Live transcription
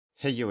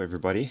Hey yo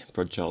everybody,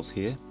 ProdCharles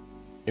here.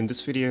 In this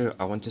video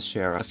I want to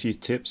share a few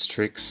tips,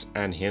 tricks,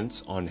 and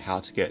hints on how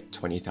to get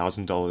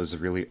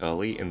 $20,000 really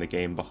early in the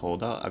game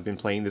Beholder. I've been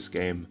playing this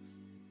game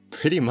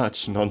pretty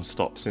much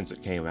non-stop since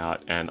it came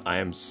out and I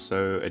am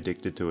so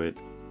addicted to it.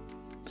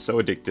 So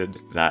addicted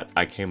that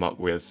I came up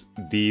with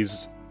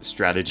these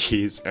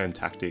strategies and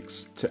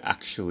tactics to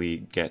actually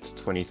get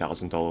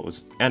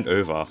 $20,000 and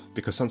over,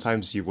 because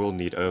sometimes you will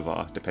need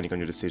over depending on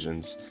your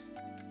decisions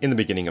in the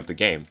beginning of the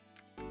game.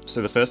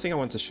 So the first thing I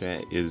want to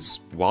share is,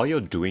 while you're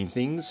doing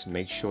things,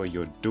 make sure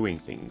you're doing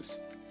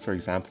things. For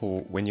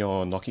example, when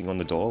you're knocking on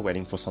the door,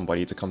 waiting for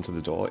somebody to come to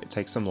the door, it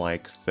takes them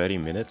like 30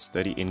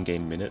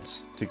 in-game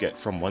minutes to get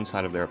from one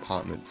side of their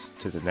apartment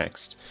to the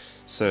next.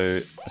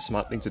 So a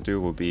smart thing to do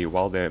will be,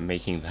 while they're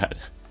making that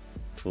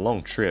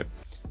long trip,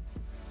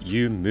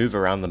 you move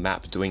around the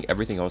map doing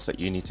everything else that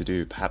you need to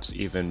do, perhaps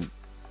even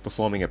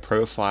performing a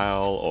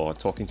profile or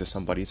talking to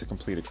somebody to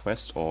complete a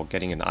quest or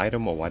getting an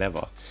item or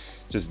whatever.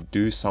 Just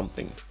do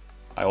something.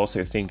 I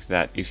also think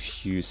that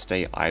if you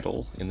stay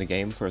idle in the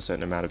game for a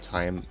certain amount of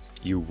time,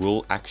 you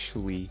will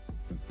actually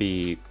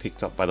be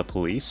picked up by the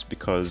police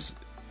because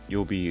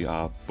you'll be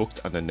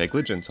booked under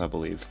negligence, I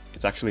believe.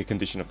 It's actually a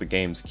condition of the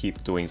game to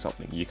keep doing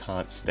something. You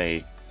can't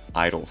stay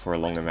idle for a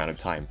long amount of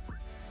time.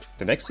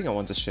 The next thing I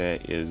want to share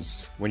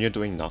is, when you're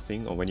doing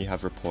nothing or when you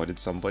have reported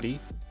somebody,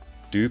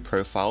 do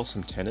profile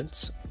some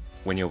tenants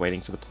when you're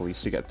waiting for the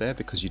police to get there,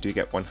 because you do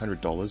get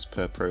 $100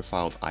 per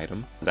profiled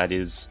item. That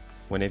is,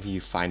 whenever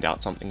you find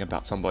out something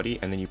about somebody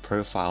and then you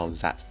profile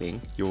that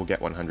thing, you will get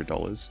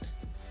 $100.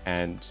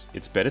 And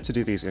it's better to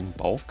do these in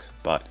bulk,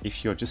 but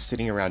if you're just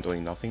sitting around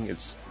doing nothing,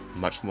 it's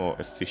much more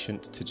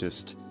efficient to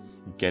just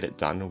get it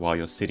done while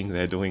you're sitting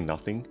there doing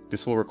nothing.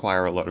 This will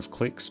require a lot of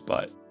clicks,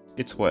 but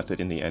it's worth it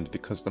in the end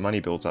because the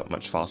money builds up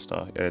much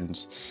faster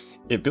and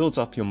it builds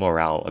up your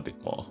morale a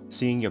bit more,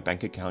 seeing your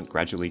bank account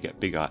gradually get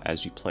bigger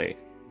as you play.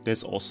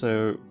 There's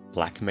also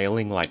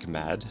blackmailing like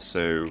mad,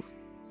 so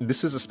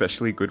this is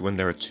especially good when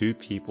there are two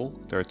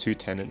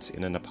tenants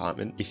in an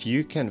apartment. If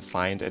you can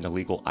find an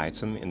illegal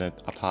item in an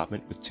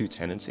apartment with two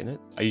tenants in it,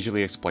 I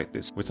usually exploit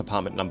this with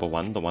apartment number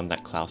 1, the one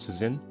that Klaus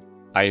is in.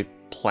 I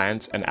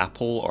plant an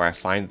apple or I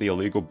find the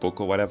illegal book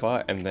or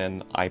whatever, and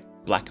then I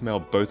blackmail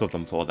both of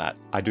them for that.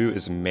 I do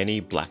as many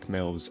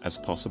blackmails as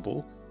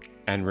possible.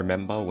 And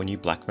remember, when you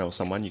blackmail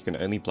someone, you can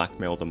only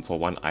blackmail them for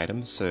one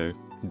item, so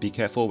be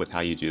careful with how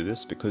you do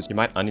this, because you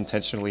might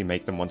unintentionally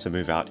make them want to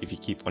move out if you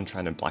keep on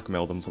trying to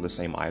blackmail them for the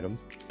same item.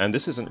 And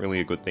this isn't really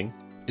a good thing.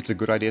 It's a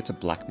good idea to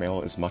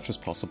blackmail as much as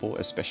possible,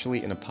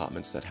 especially in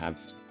apartments that have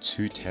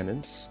two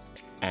tenants.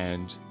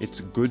 And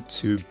it's good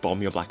to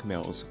bomb your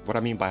blackmails. What I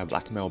mean by a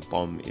blackmail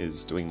bomb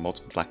is doing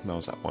multiple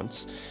blackmails at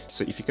once.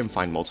 So if you can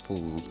find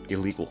multiple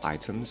illegal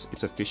items,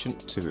 it's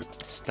efficient to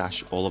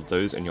stash all of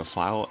those in your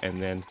file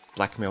and then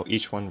blackmail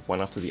each one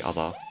after the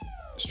other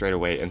straight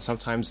away. And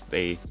sometimes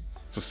they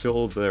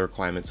fulfill the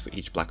requirements for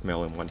each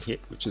blackmail in one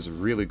hit, which is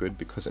really good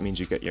because it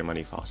means you get your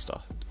money faster.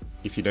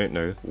 If you don't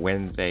know,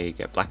 when they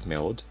get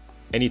blackmailed,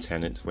 any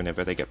tenant,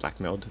 whenever they get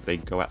blackmailed, they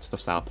go out to the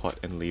flower pot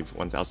and leave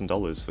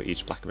 $1,000 for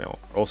each blackmail.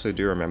 Also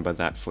do remember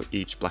that for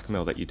each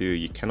blackmail that you do,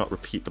 you cannot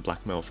repeat the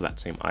blackmail for that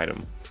same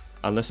item,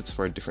 unless it's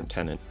for a different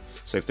tenant.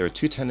 So if there are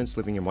two tenants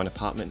living in one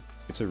apartment,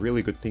 it's a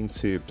really good thing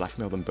to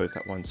blackmail them both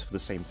at once for the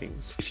same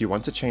things. If you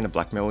want to chain a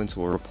blackmail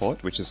into a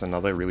report, which is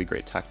another really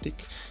great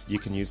tactic, you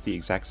can use the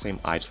exact same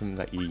item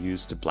that you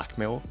use to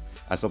blackmail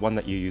as the one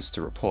that you use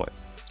to report.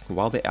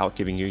 While they're out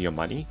giving you your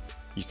money,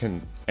 you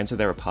can enter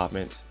their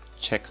apartment,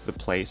 check the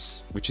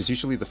place, which is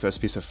usually the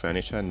first piece of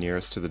furniture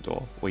nearest to the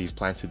door, where you've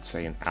planted,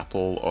 say, an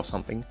apple or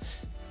something,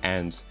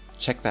 and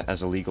check that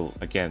as illegal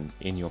again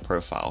in your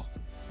profile,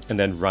 and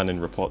then run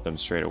and report them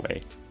straight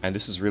away. And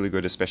this is really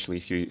good, especially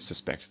if you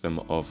suspect them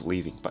of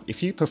leaving. But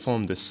if you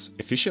perform this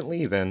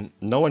efficiently, then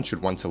no one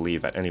should want to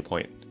leave at any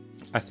point.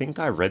 I think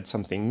I read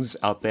some things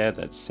out there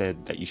that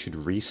said that you should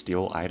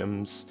re-steal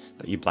items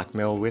that you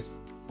blackmail with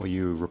or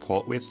you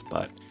report with,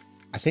 but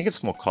I think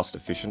it's more cost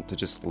efficient to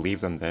just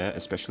leave them there,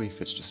 especially if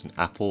it's just an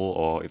apple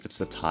or if it's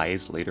the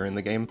ties later in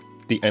the game.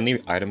 The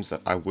only items that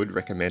I would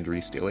recommend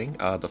re-stealing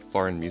are the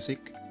foreign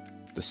music,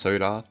 the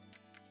soda,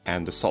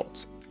 and the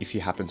salt, if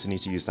you happen to need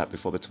to use that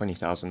before the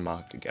 20,000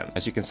 mark again,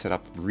 as you can set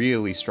up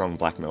really strong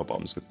blackmail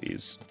bombs with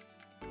these.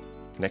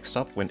 Next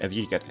up, whenever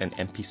you get an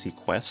NPC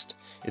quest,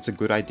 it's a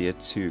good idea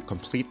to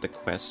complete the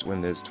quest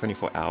when there's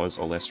 24 hours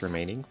or less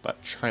remaining,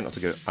 but try not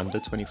to go under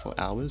 24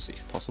 hours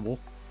if possible.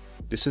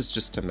 This is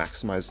just to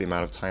maximize the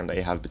amount of time that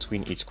you have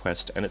between each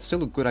quest, and it's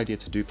still a good idea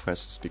to do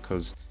quests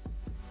because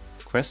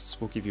quests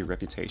will give you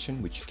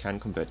reputation, which you can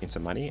convert into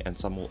money, and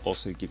some will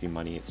also give you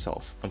money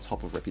itself, on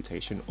top of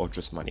reputation or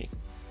just money.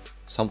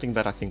 Something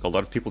that I think a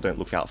lot of people don't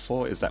look out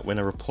for is that when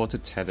a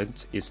reported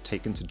tenant is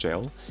taken to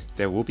jail,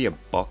 there will be a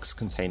box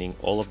containing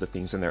all of the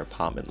things in their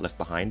apartment left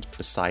behind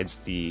besides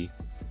the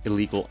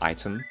illegal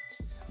item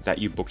that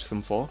you booked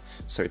them for.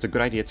 So it's a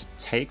good idea to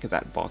take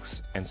that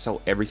box and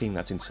sell everything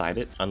that's inside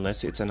it,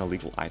 unless it's an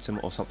illegal item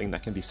or something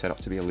that can be set up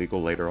to be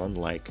illegal later on,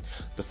 like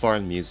the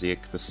foreign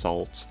music, the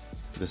salt,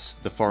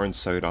 the foreign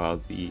soda,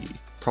 the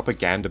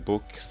propaganda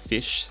book,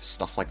 fish,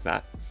 stuff like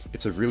that,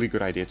 it's a really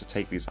good idea to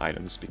take these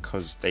items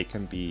because they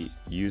can be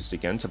used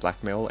again to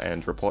blackmail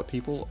and report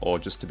people, or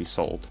just to be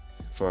sold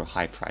for a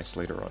high price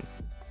later on.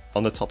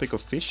 On the topic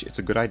of fish, it's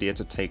a good idea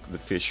to take the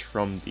fish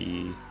from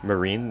the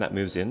Marine that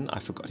moves in. I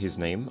forgot his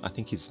name. I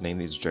think his name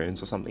is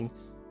Jones or something.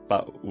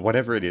 But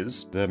whatever it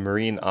is, the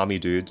Marine army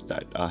dude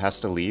that has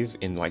to leave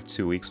in like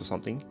 2 weeks or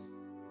something,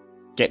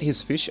 get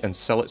his fish and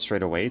sell it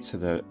straight away to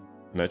the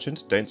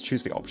merchant. Don't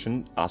choose the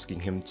option asking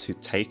him to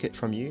take it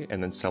from you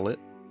and then sell it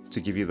to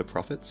give you the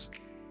profits.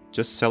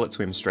 Just sell it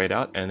to him straight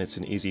out and it's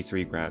an easy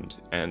 3 grand,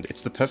 and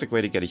it's the perfect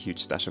way to get a huge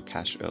stash of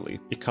cash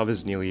early. It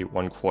covers nearly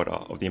 1/4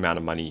 of the amount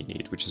of money you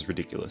need, which is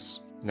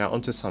ridiculous. Now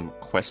onto some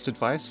quest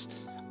advice.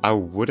 I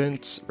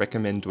wouldn't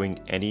recommend doing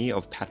any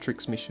of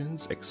Patrick's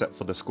missions except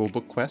for the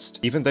schoolbook quest.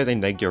 Even though they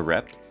neg your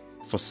rep,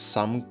 for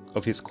some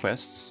of his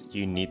quests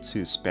you need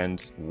to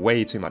spend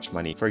way too much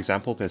money. For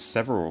example, there's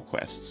several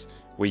quests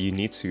where you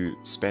need to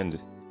spend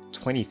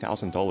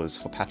 $20,000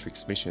 for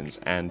Patrick's missions,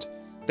 and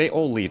they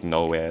all lead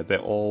nowhere. They're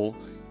all...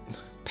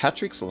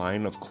 Patrick's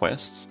line of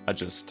quests are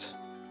just,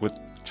 with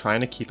trying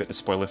to keep it as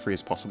spoiler free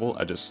as possible,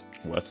 are just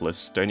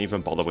worthless. Don't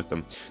even bother with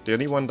them. The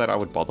only one that I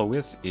would bother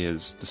with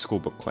is the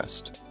schoolbook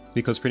quest,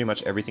 because pretty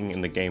much everything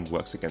in the game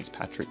works against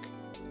Patrick,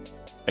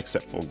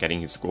 except for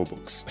getting his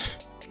schoolbooks.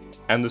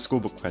 And the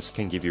schoolbook quest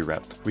can give you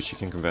rep, which you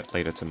can convert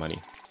later to money.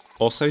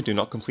 Also, do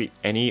not complete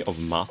any of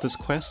Martha's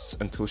quests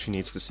until she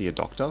needs to see a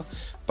doctor,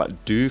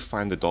 but do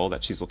find the doll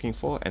that she's looking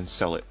for and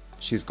sell it.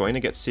 She's going to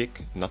get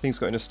sick, nothing's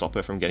going to stop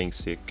her from getting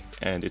sick,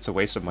 and it's a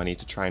waste of money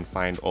to try and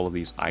find all of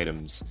these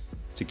items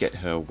to get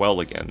her well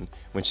again,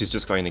 when she's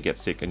just going to get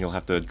sick and you'll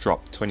have to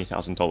drop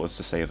 $20,000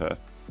 to save her.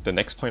 The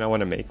next point I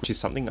want to make, which is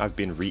something I've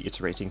been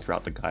reiterating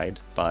throughout the guide,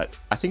 but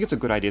I think it's a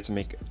good idea to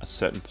make a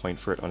certain point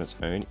for it on its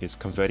own, is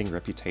converting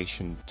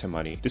reputation to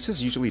money. This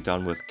is usually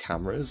done with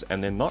cameras,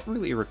 and they're not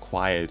really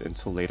required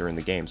until later in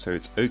the game, so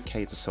it's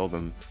okay to sell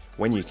them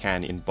when you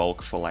can in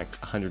bulk for like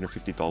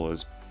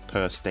 $150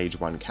 per stage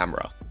 1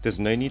 camera. There's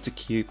no need to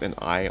keep an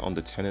eye on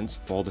the tenants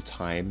all the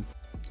time.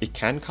 It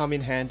can come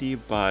in handy,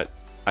 but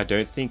I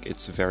don't think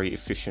it's very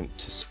efficient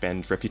to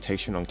spend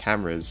reputation on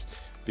cameras,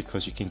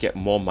 because you can get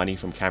more money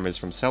from cameras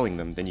from selling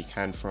them than you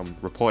can from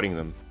reporting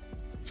them.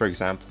 For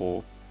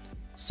example,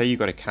 say you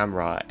got a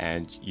camera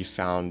and you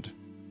found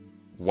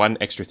one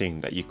extra thing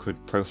that you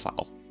could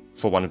profile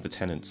for one of the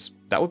tenants.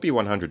 That would be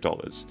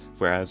 $100,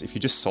 whereas if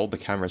you just sold the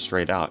camera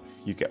straight out,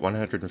 you get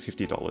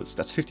 $150.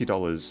 That's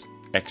 $50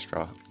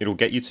 extra. It'll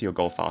get you to your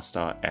goal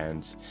faster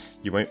and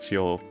you won't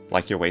feel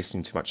like you're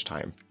wasting too much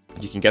time.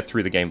 You can get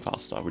through the game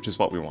faster, which is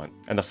what we want.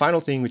 And the final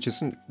thing, which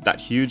isn't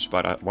that huge,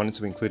 but I wanted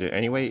to include it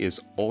anyway,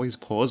 is always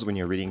pause when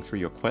you're reading through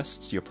your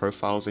quests, your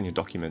profiles, and your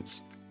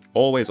documents.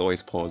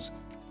 Always pause.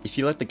 If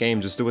you let the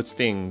game just do its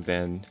thing,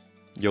 then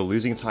you're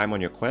losing time on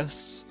your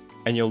quests,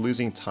 and you're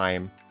losing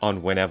time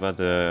on whenever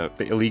the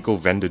illegal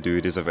vendor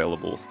dude is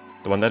available.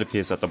 The one that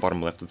appears at the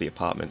bottom left of the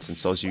apartments and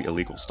sells you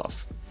illegal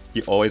stuff.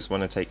 You always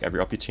want to take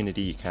every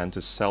opportunity you can to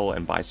sell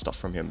and buy stuff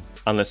from him,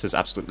 unless there's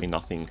absolutely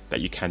nothing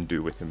that you can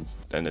do with him,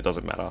 then it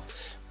doesn't matter.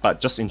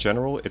 But just in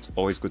general, it's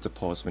always good to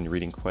pause when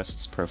reading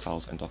quests,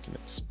 profiles, and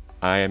documents.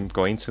 I am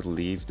going to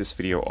leave this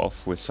video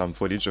off with some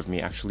footage of me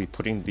actually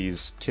putting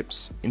these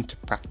tips into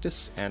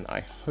practice, and I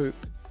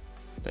hope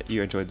that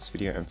you enjoyed this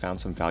video and found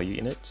some value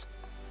in it.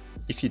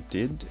 If you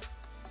did,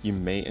 you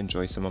may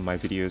enjoy some of my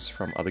videos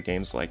from other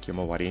games like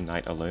Yomawari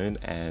Night Alone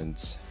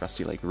and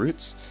Rusty Lake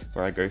Roots,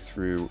 where I go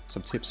through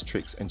some tips,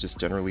 tricks, and just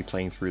generally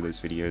playing through those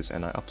videos,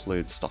 and I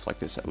upload stuff like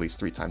this at least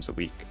 3 times a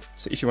week.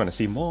 So if you want to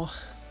see more,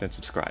 then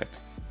subscribe.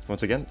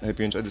 Once again, I hope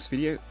you enjoyed this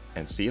video,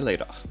 and see you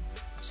later.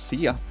 See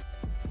ya!